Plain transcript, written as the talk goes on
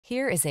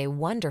Here is a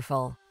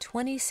wonderful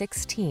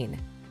 2016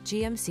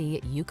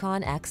 GMC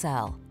Yukon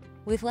XL.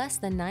 With less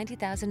than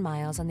 90,000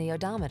 miles on the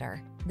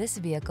odometer, this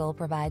vehicle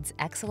provides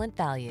excellent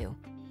value.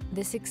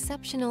 This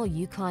exceptional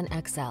Yukon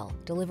XL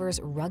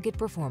delivers rugged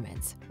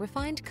performance,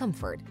 refined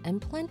comfort,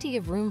 and plenty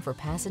of room for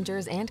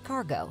passengers and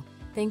cargo,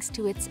 thanks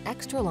to its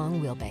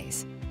extra-long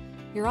wheelbase.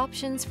 Your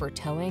options for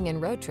towing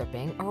and road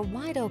tripping are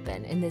wide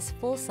open in this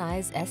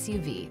full-size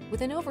SUV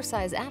with an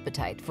oversized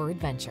appetite for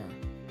adventure.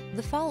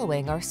 The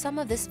following are some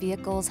of this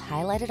vehicle's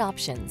highlighted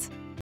options: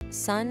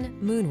 sun,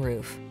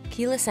 moonroof,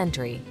 keyless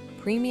entry,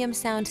 premium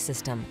sound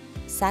system,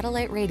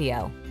 satellite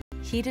radio,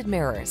 heated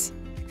mirrors,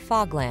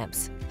 fog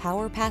lamps,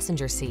 power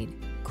passenger seat,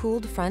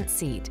 cooled front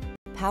seat,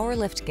 power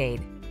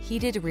liftgate,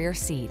 heated rear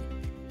seat.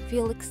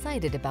 Feel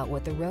excited about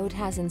what the road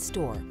has in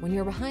store when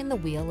you're behind the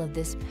wheel of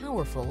this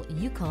powerful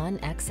Yukon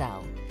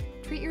XL.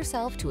 Treat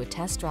yourself to a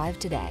test drive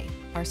today.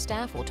 Our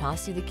staff will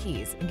toss you the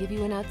keys and give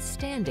you an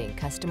outstanding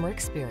customer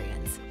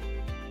experience.